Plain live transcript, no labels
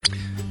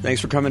Thanks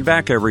for coming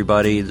back,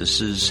 everybody. This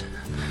is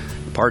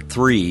part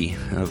 3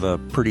 of a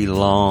pretty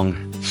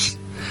long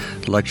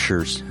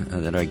lectures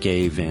that I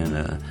gave in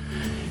a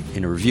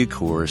review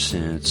course,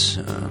 and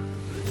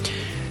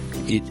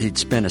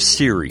it's been a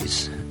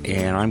series,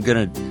 and I'm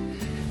going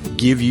to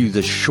give you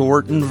the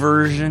shortened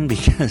version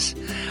because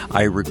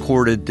I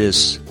recorded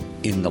this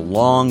in the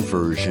long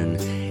version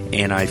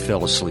and I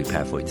fell asleep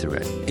halfway through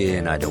it,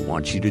 and I don't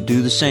want you to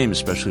do the same,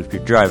 especially if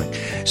you're driving.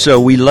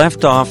 So we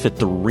left off at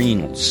the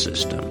renal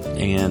system,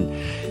 and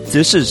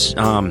this is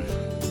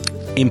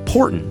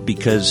important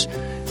because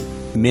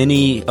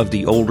many of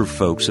the older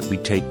folks that we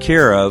take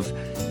care of,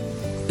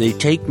 they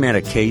take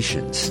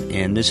medications,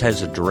 and this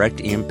has a direct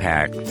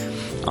impact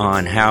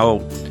on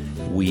how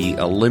we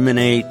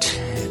eliminate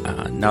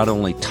not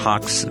only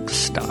toxic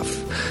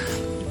stuff,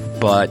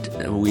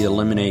 but we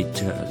eliminate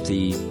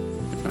the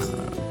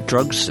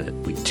drugs that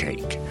we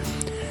take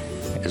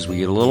as we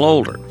get a little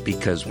older,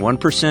 because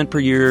 1% per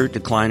year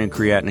decline in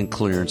creatinine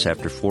clearance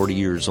after 40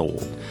 years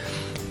old.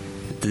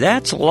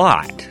 That's a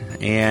lot,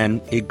 and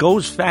it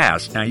goes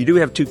fast. Now, you do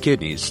have 2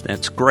 kidneys.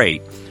 That's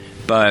great,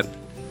 but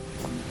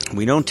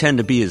we don't tend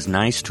to be as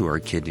nice to our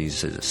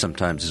kidneys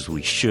sometimes as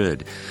we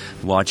should.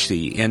 Watch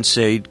the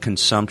NSAID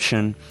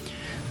consumption,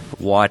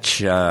 watch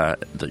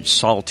the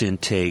salt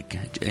intake,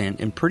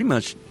 and pretty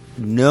much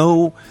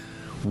know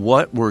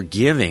what we're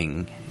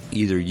giving,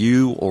 either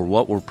you or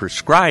what we're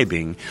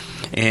prescribing,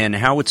 and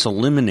how it's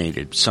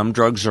eliminated. Some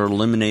drugs are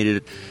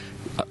eliminated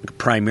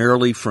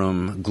primarily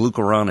from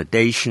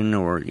glucuronidation,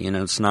 or,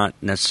 it's not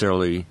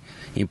necessarily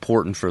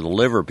important for the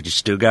liver, but you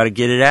still got to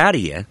get it out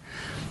of you,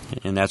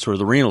 and that's where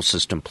the renal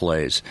system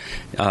plays.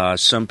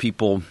 Some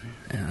people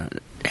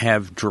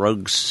have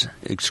drugs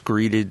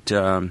excreted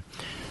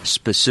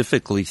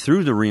specifically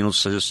through the renal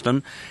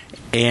system,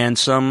 and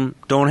some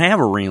don't have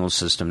a renal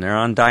system. They're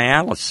on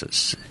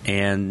dialysis.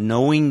 And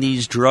knowing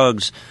these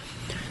drugs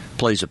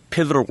plays a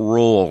pivotal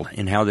role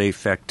in how they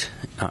affect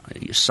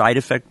side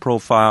effect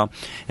profile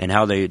and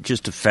how they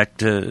just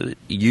affect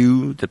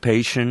you, the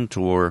patient,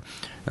 or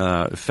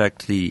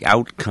affect the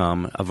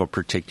outcome of a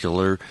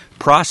particular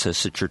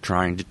process that you're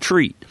trying to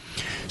treat.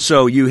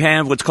 So you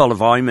have what's called a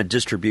volume of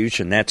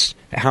distribution. That's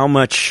how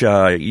much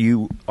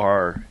you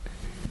are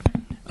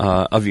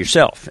of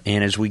yourself.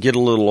 And as we get a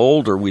little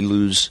older, we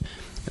lose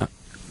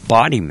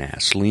body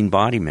mass, lean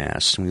body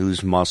mass. We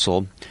lose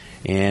muscle,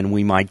 and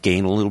we might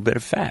gain a little bit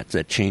of fat.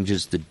 That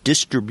changes the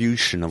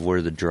distribution of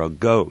where the drug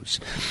goes.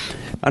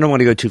 I don't want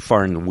to go too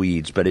far in the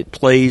weeds, but it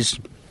plays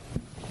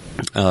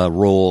a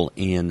role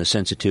in the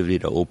sensitivity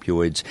to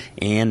opioids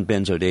and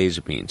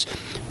benzodiazepines.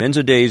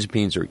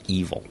 Benzodiazepines are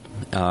evil.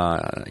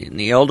 In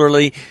the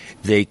elderly,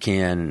 they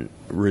can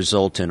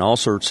result in all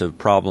sorts of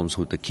problems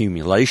with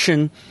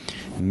accumulation,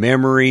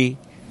 memory.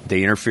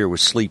 They interfere with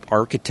sleep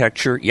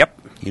architecture. Yep,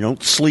 you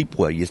don't sleep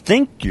well. You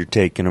think you're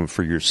taking them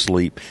for your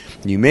sleep.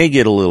 You may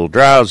get a little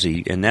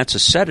drowsy, and that's a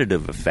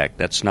sedative effect.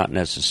 That's not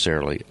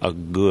necessarily a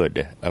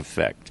good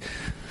effect.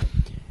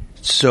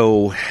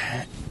 So,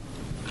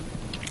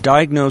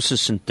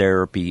 diagnosis and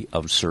therapy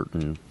of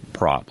certain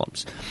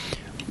problems.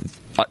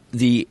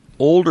 The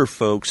older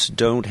folks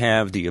don't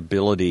have the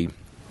ability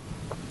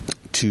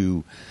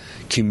to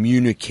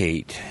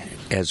communicate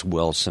as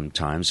well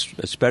sometimes,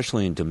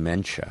 especially in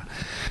dementia,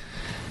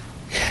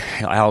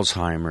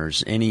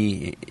 Alzheimer's,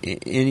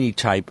 any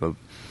type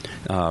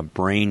of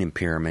brain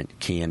impairment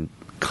can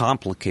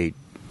complicate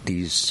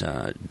these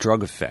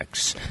drug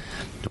effects.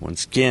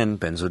 Once again,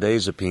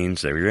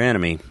 benzodiazepines, they're your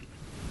enemy.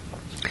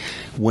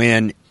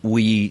 When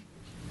we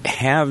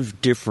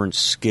have different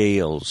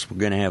scales, we're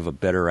going to have a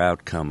better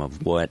outcome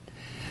of what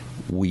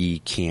we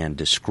can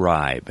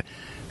describe.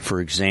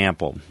 For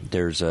example,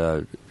 there's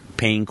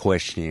pain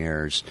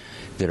questionnaires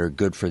that are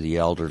good for the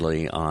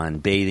elderly on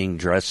bathing,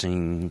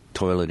 dressing,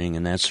 toileting,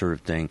 and that sort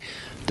of thing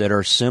that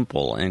are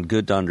simple and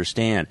good to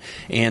understand.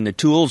 And the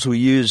tools we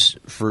use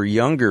for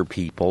younger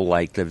people,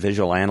 like the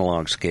visual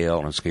analog scale,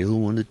 on a scale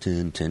of 1 to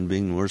 10, 10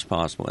 being the worst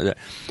possible,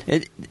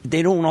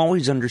 they don't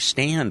always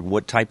understand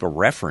what type of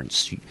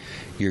reference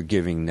you're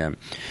giving them.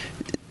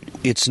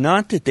 It's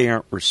not that they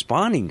aren't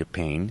responding to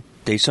pain.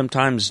 They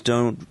sometimes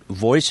don't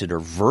voice it or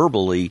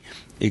verbally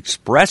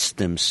express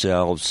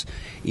themselves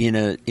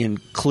in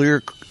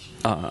clear,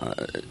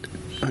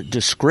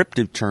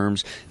 descriptive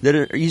terms that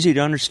are easy to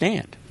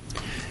understand.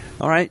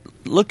 All right,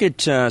 look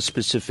at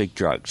specific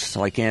drugs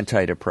like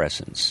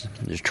antidepressants.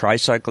 There's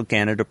tricyclic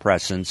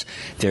antidepressants.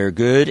 They're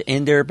good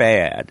and they're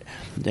bad.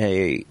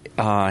 They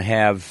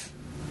have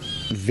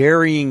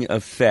varying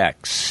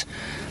effects.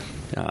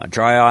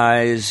 Dry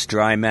eyes,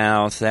 dry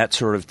mouth, that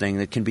sort of thing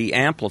that can be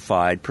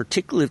amplified,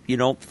 particularly if you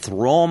don't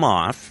throw them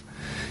off,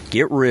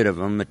 get rid of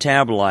them,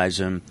 metabolize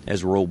them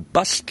as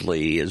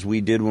robustly as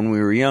we did when we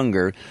were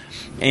younger.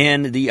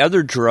 And the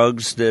other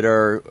drugs that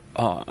are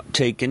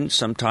taken,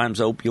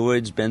 sometimes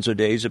opioids,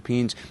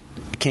 benzodiazepines,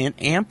 can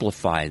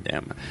amplify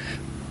them.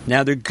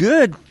 Now, they're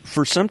good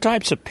for some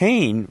types of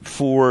pain,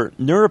 for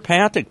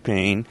neuropathic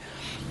pain,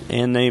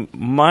 and they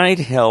might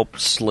help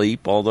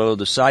sleep, although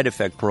the side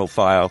effect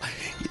profile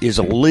is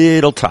a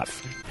little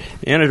tough.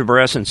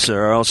 Antidepressants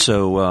are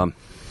also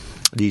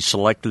the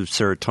selective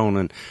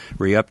serotonin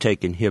reuptake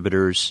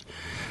inhibitors,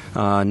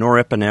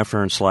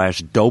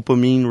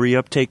 norepinephrine/dopamine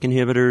reuptake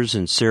inhibitors,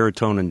 and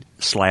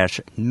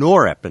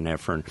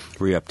serotonin/norepinephrine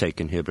reuptake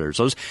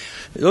inhibitors.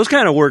 Those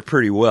kind of work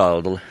pretty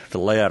well, the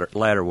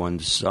latter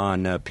ones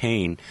on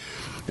pain.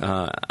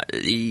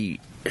 The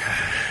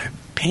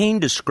pain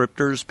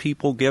descriptors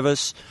people give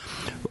us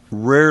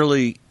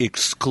rarely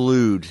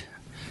exclude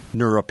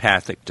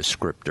neuropathic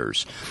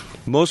descriptors.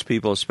 Most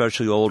people,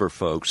 especially older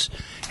folks,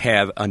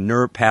 have a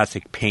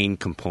neuropathic pain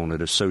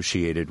component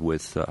associated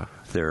with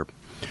their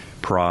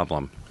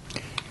problem.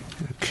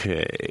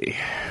 Okay.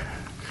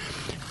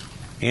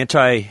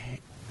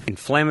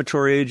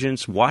 Anti-inflammatory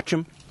agents, watch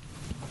them.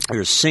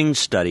 There's a Singh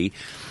study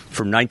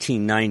from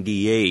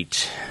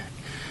 1998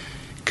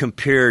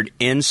 compared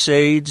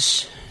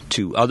NSAIDs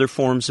to other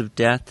forms of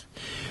death.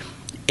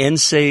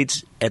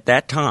 NSAIDs at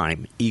that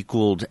time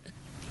equaled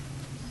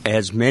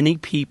as many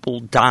people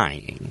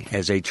dying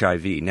as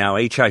HIV. Now,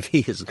 HIV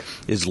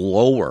is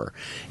lower.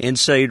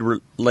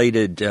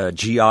 NSAID-related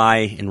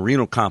GI and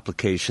renal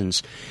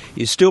complications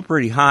is still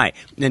pretty high.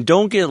 And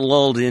don't get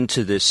lulled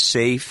into this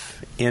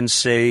safe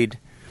NSAID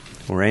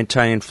or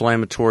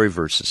anti-inflammatory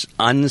versus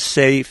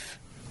unsafe,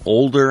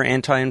 older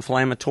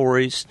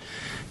anti-inflammatories.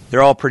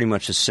 They're all pretty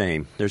much the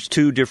same. There's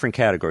two different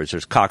categories.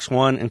 There's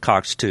COX-1 and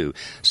COX-2,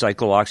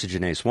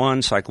 cyclooxygenase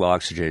 1,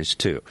 cyclooxygenase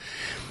 2.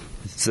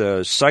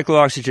 The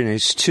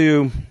cyclooxygenase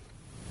 2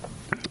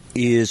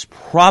 is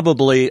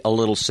probably a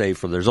little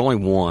safer. There's only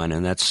one,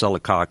 and that's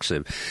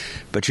celecoxib.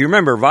 But you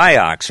remember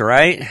Vioxx,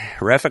 right?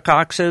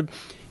 Rifecoxib,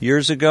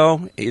 years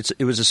ago, it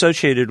was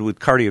associated with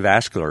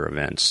cardiovascular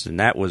events, and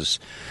that was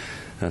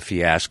a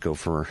fiasco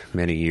for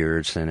many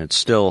years, and it's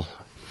still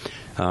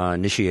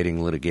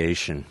initiating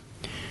litigation.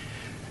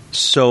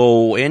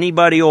 So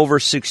anybody over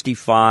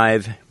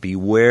 65,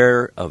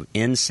 beware of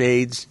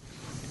NSAIDs,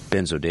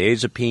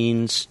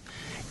 benzodiazepines,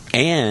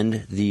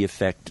 and the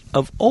effect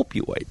of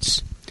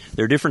opioids.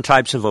 There are different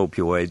types of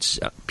opioids.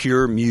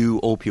 Pure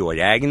mu opioid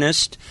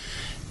agonist,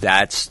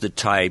 that's the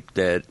type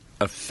that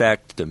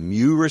affect the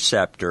mu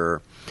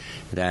receptor.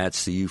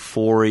 That's the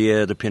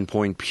euphoria, the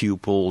pinpoint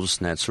pupils,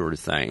 and that sort of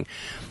thing.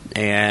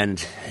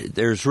 And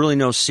there's really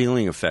no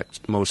ceiling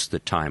effect most of the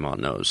time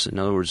on those. In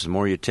other words, the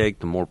more you take,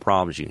 the more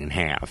problems you can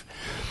have.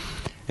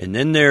 And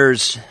then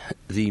there's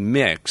the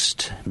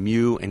mixed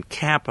mu and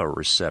kappa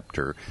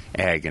receptor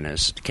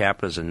agonist.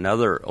 Kappa is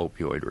another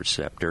opioid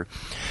receptor.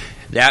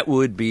 That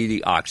would be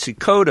the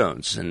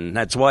oxycodones, and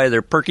that's why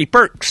they're perky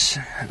perks.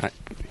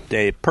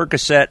 They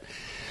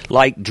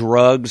Percocet-like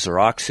drugs, or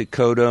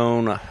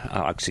oxycodone,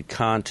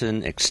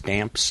 OxyContin,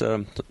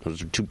 Xtampza,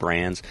 those are two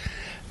brands.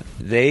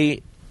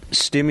 They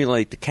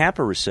stimulate the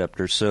kappa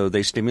receptor, so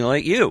they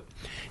stimulate you.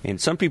 And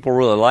some people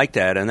really like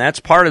that, and that's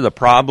part of the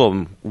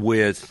problem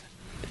with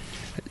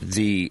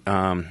the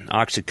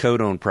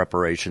oxycodone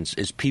preparations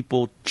is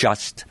people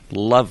just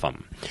love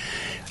them.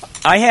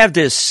 I have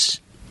this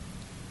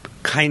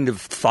kind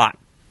of thought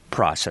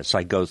process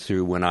I go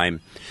through when I'm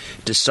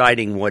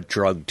deciding what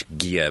drug to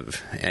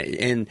give.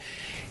 And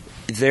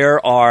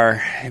there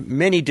are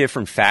many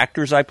different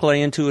factors I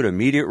play into it: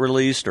 immediate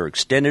release or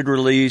extended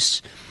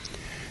release,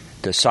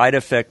 the side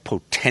effect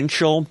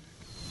potential,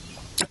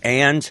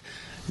 and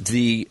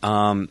the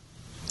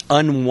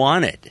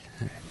unwanted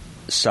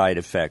side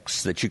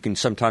effects that you can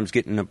sometimes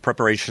get in a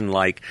preparation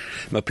like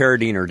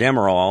meperidine or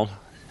Demerol.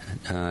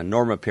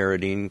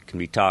 Normeperidine can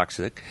be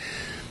toxic.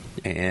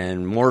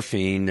 And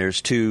morphine,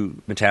 there's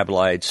two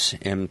metabolites,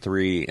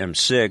 M3,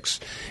 M6.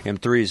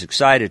 M3 is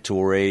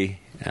excitatory.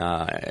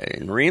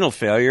 In renal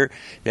failure,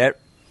 that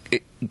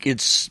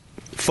gets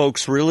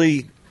folks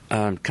really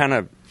kind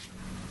of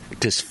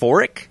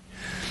dysphoric,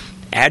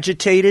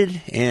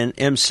 agitated, and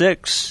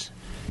M6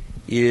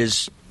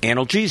 is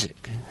analgesic.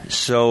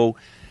 So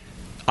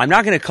I'm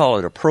not going to call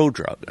it a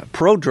prodrug. A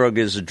prodrug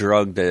is a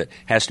drug that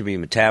has to be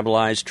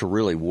metabolized to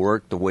really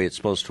work the way it's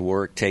supposed to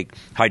work. Take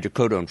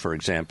hydrocodone, for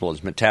example,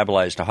 is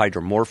metabolized to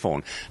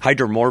hydromorphone.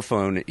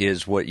 Hydromorphone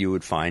is what you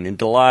would find in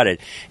Dilaudid.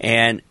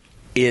 And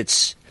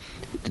it's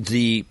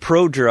the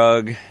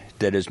prodrug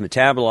that is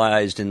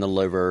metabolized in the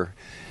liver,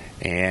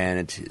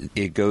 and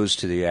it goes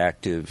to the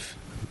active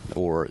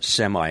or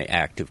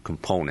semi-active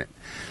component.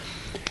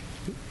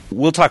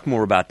 We'll talk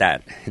more about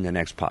that in the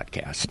next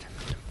podcast.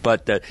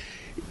 But the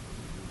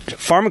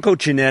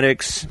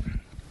pharmacogenetics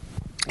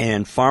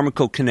and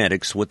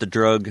pharmacokinetics, what the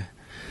drug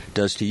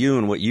does to you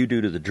and what you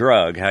do to the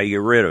drug, how you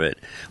get rid of it,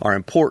 are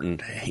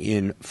important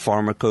in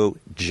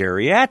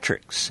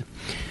pharmacogeriatrics.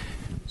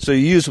 So you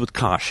use with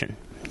caution.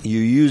 You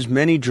use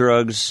many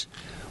drugs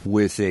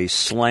with a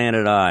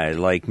slanted eye,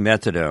 like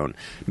methadone.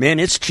 Man,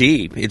 it's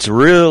cheap. It's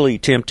really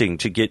tempting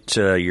to get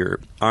your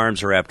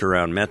arms wrapped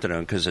around methadone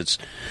because it's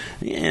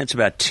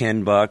about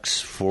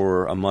 $10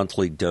 for a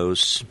monthly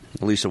dose.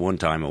 At least at one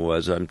time it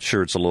was. I'm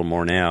sure it's a little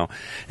more now.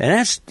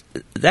 And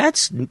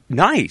that's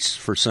nice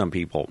for some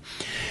people.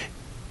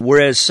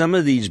 Whereas some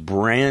of these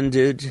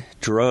branded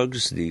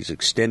drugs, these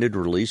extended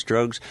release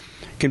drugs,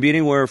 can be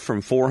anywhere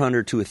from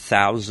 $400 to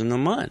 $1,000 a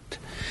month.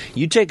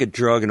 You take a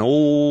drug, an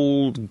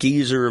old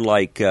geezer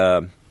like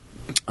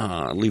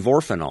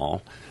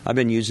levorphanol. I've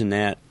been using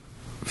that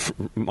for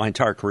my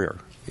entire career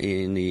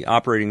in the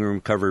operating room,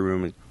 recovery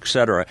room,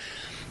 etc.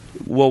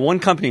 Well, one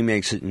company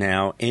makes it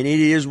now, and it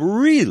is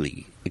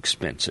really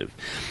expensive.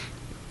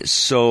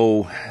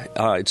 So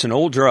it's an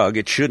old drug.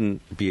 It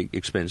shouldn't be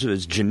expensive.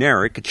 It's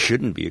generic. It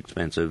shouldn't be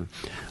expensive.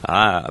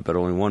 But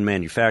only one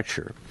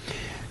manufacturer.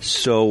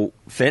 So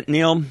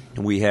fentanyl,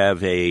 we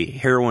have a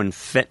heroin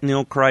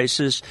fentanyl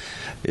crisis.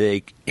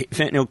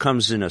 Fentanyl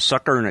comes in a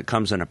sucker and it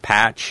comes in a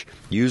patch.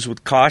 Used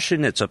with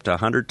caution, it's up to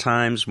 100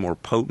 times more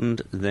potent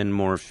than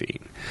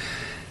morphine.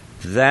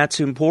 That's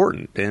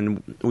important.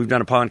 And we've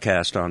done a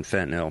podcast on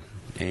fentanyl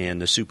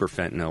and the super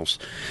fentanyls,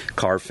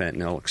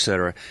 carfentanil,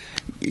 etc.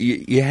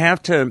 You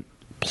have to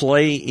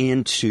play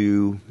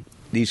into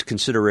these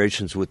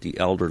considerations with the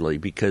elderly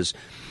because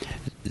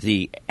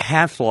the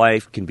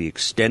half-life can be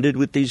extended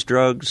with these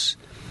drugs.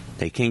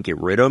 They can't get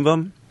rid of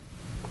them.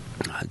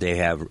 They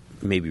have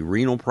maybe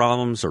renal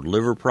problems or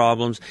liver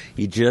problems.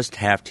 You just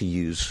have to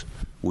use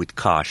with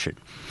caution.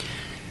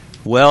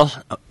 Well,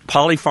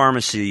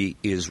 polypharmacy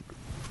is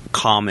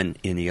common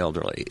in the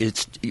elderly.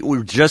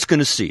 We're just going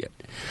to see it.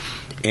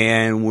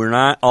 And we're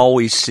not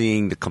always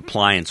seeing the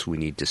compliance we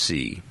need to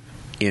see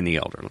in the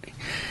elderly.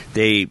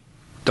 They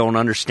don't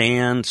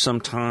understand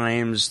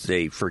sometimes.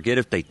 They forget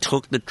if they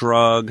took the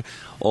drug.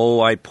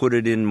 Oh, I put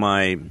it in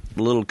my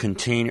little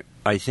container.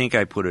 I think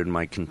I put it in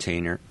my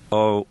container.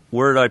 Oh,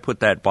 where did I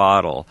put that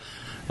bottle?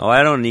 Oh,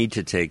 I don't need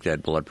to take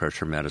that blood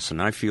pressure medicine.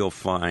 I feel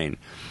fine.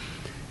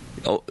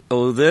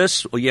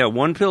 This? Well, yeah,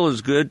 one pill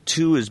is good,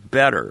 two is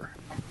better.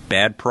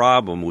 Bad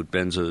problem with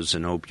benzos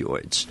and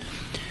opioids.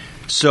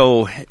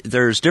 So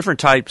there's different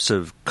types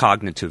of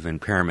cognitive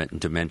impairment and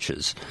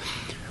dementias.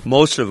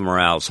 Most of them are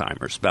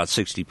Alzheimer's, about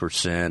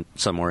 60%,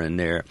 somewhere in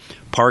there.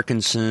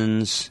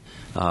 Parkinson's,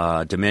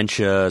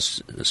 dementia,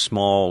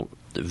 small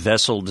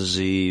vessel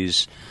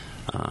disease,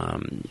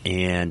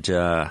 and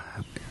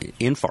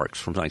infarcts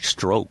from like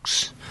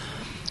strokes.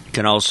 You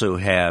can also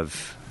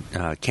have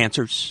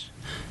cancers,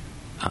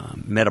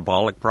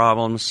 metabolic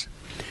problems.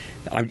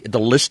 The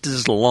list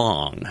is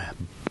long,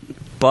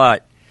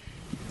 but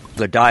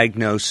the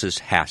diagnosis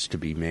has to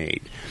be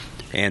made.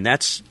 And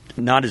that's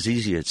not as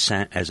easy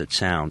as it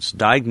sounds.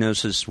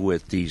 Diagnosis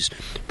with these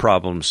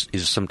problems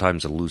is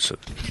sometimes elusive.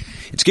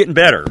 It's getting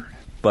better,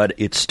 but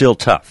it's still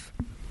tough.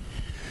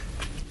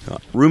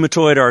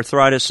 Rheumatoid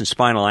arthritis and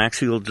spinal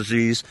axial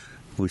disease,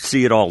 we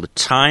see it all the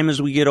time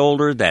as we get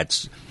older.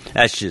 That's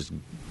just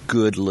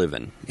good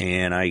living.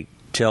 And I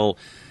tell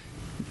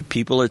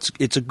people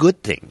it's a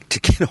good thing to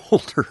get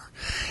older.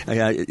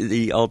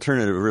 The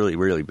alternative really,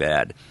 really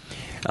bad.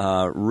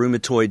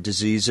 Rheumatoid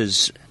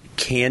diseases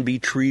can be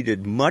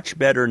treated much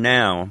better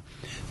now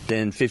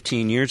than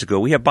 15 years ago.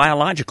 We have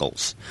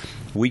biologicals.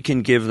 We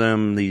can give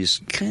them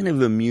these kind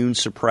of immune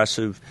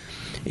suppressive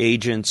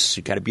agents.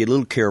 You've got to be a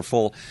little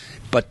careful,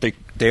 but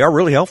they are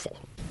really helpful.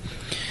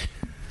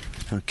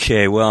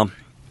 Okay, well,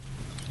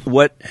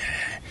 what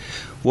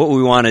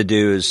we want to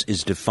do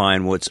is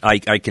define what's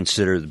I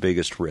consider the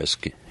biggest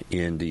risk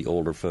in the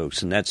older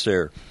folks, and that's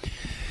their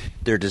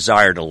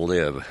desire to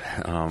live.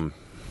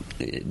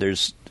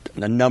 There's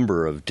a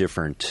number of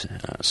different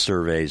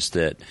surveys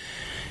that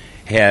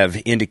have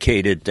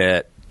indicated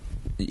that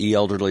the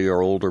elderly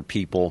or older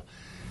people,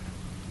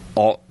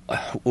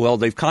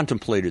 they've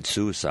contemplated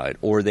suicide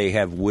or they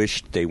have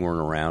wished they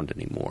weren't around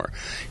anymore,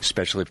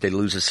 especially if they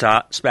lose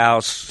a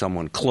spouse,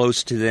 someone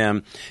close to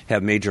them,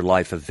 have major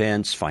life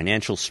events,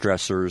 financial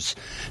stressors.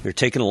 They're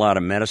taking a lot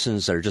of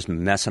medicines that are just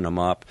messing them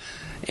up.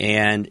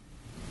 And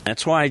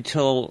that's why I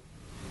tell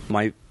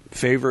my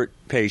favorite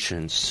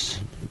patients,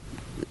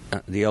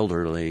 the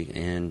elderly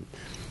and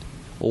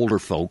older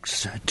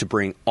folks, to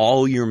bring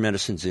all your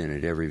medicines in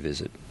at every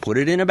visit. Put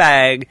it in a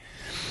bag,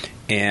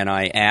 and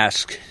I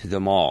ask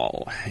them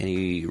all.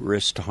 Any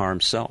risk to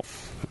harm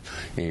self?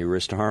 Any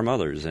risk to harm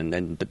others?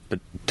 But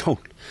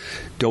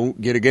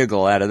don't get a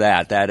giggle out of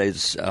that. That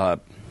is a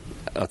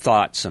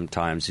thought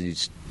sometimes.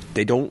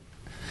 They don't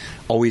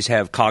always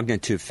have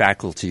cognitive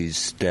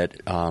faculties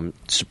that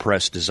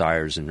suppress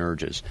desires and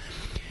urges.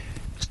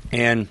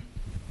 And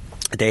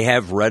they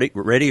have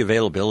ready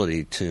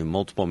availability to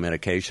multiple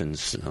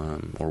medications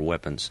or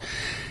weapons.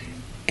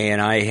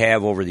 And I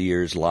have, over the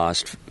years,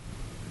 lost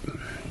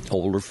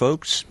older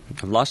folks.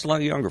 I've lost a lot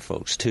of younger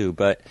folks, too.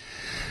 But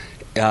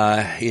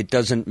it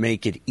doesn't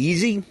make it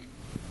easy.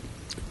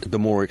 The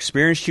more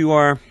experienced you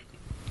are,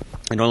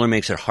 it only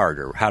makes it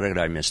harder. How did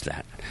I miss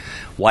that?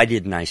 Why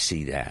didn't I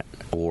see that?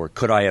 Or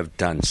could I have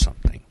done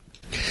something?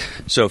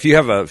 So if you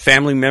have a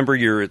family member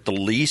you're at the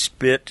least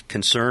bit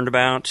concerned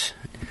about,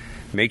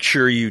 make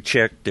sure you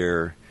check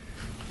their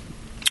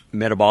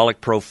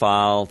metabolic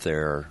profile,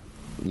 their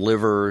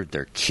liver,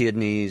 their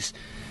kidneys.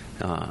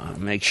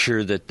 Make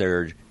sure that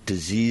their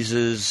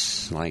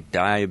diseases like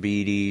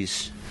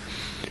diabetes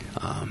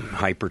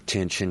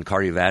hypertension,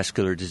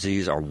 cardiovascular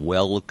disease are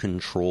well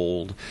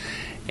controlled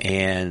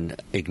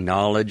and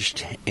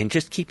acknowledged, and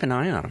just keep an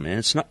eye on them.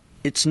 And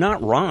it's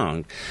not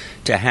wrong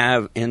to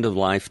have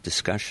end-of-life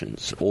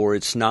discussions, or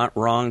it's not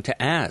wrong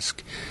to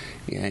ask,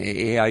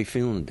 hey, how you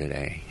feeling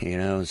today?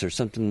 Is there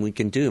something we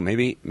can do?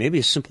 Maybe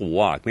a simple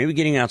walk. Maybe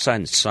getting outside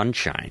in the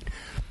sunshine.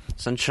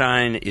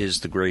 Sunshine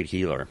is the great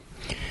healer.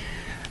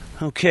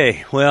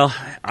 Okay, well,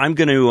 I'm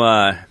going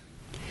to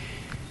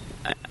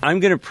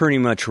pretty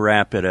much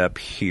wrap it up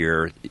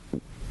here.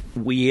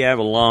 We have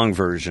a long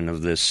version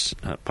of this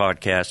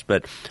podcast,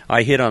 but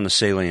I hit on the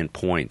salient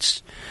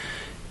points.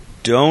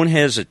 Don't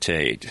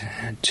hesitate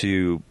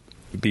to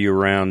be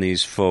around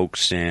these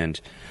folks and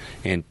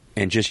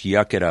just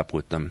yuck it up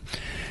with them.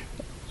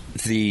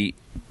 The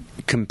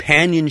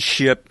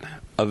companionship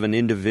of an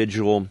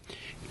individual,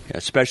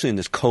 especially in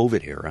this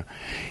COVID era,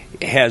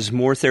 has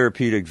more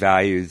therapeutic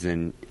value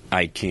than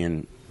I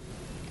can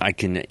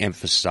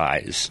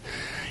emphasize.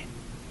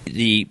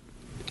 The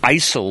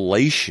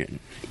isolation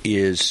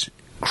is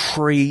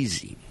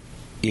crazy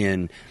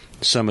in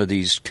some of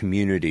these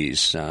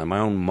communities. My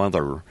own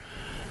mother,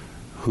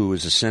 who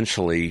was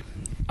essentially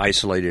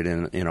isolated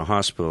in a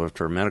hospital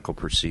after a medical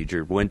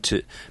procedure, went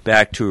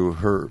back to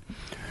her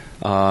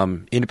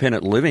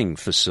independent living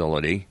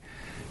facility,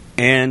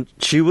 and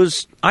she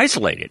was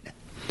isolated.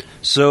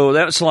 So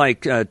that was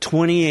like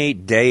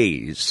 28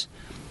 days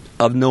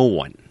of no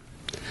one.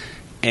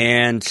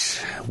 And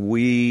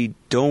we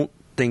don't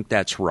think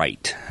that's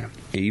right.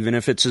 Even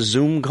if it's a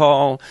Zoom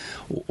call,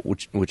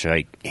 which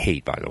I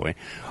hate, by the way,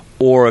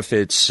 or if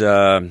it's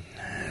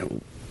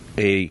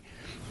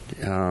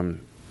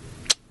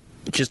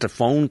just a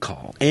phone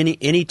call,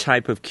 any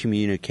type of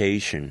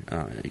communication.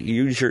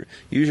 Use your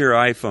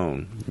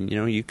iPhone.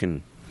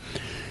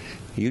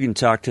 You can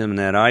talk to them in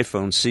that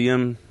iPhone, see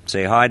them,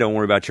 say hi, don't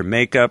worry about your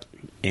makeup,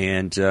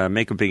 and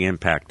make a big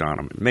impact on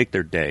them. Make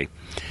their day.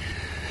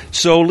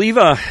 So leave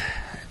a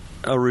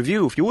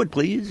review, if you would,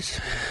 please,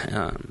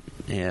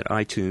 at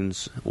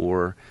iTunes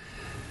or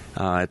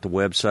at the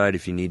website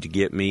if you need to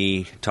get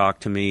me,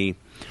 talk to me.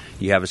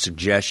 You have a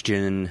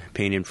suggestion,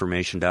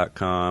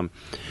 paininformation.com.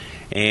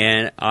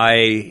 And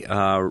I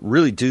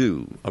really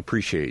do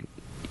appreciate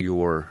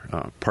your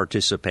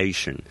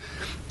participation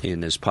in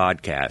this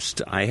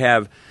podcast. I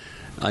have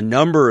a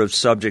number of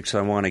subjects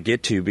I want to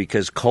get to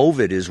because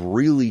COVID is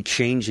really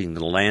changing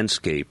the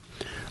landscape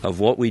of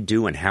what we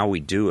do and how we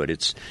do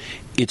it.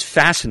 It's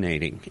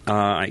fascinating.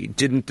 I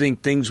didn't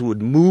think things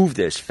would move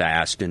this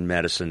fast in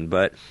medicine,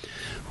 but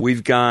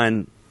we've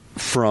gone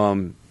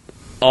from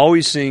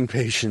always seeing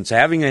patients,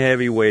 having a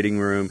heavy waiting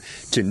room,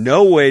 to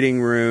no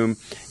waiting room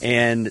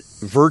and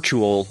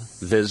virtual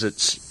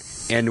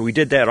visits. And we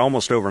did that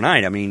almost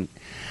overnight. I mean,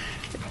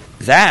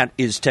 that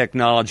is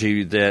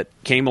technology that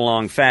came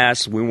along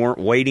fast. We weren't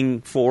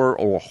waiting for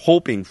or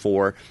hoping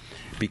for,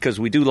 because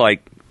we do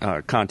like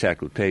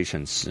contact with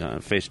patients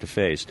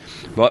face-to-face,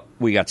 but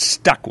we got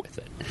stuck with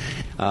it.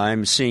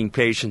 I'm seeing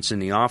patients in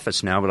the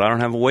office now, but I don't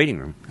have a waiting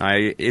room.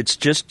 It's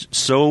just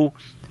so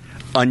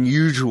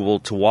unusual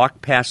to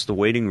walk past the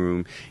waiting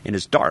room and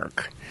it's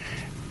dark,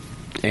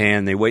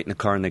 and they wait in the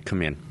car and they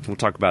come in. We'll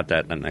talk about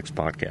that in the next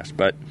podcast.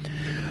 But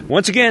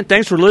once again,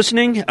 thanks for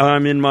listening.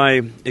 I'm in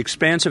my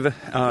expansive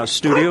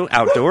studio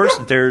outdoors.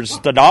 There's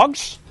the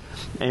dogs.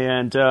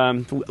 And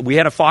we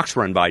had a fox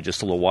run by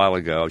just a little while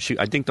ago.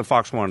 I think the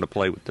fox wanted to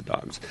play with the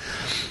dogs.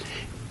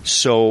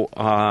 So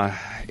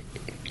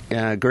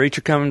great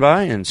you're coming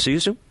by, and see you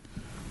soon.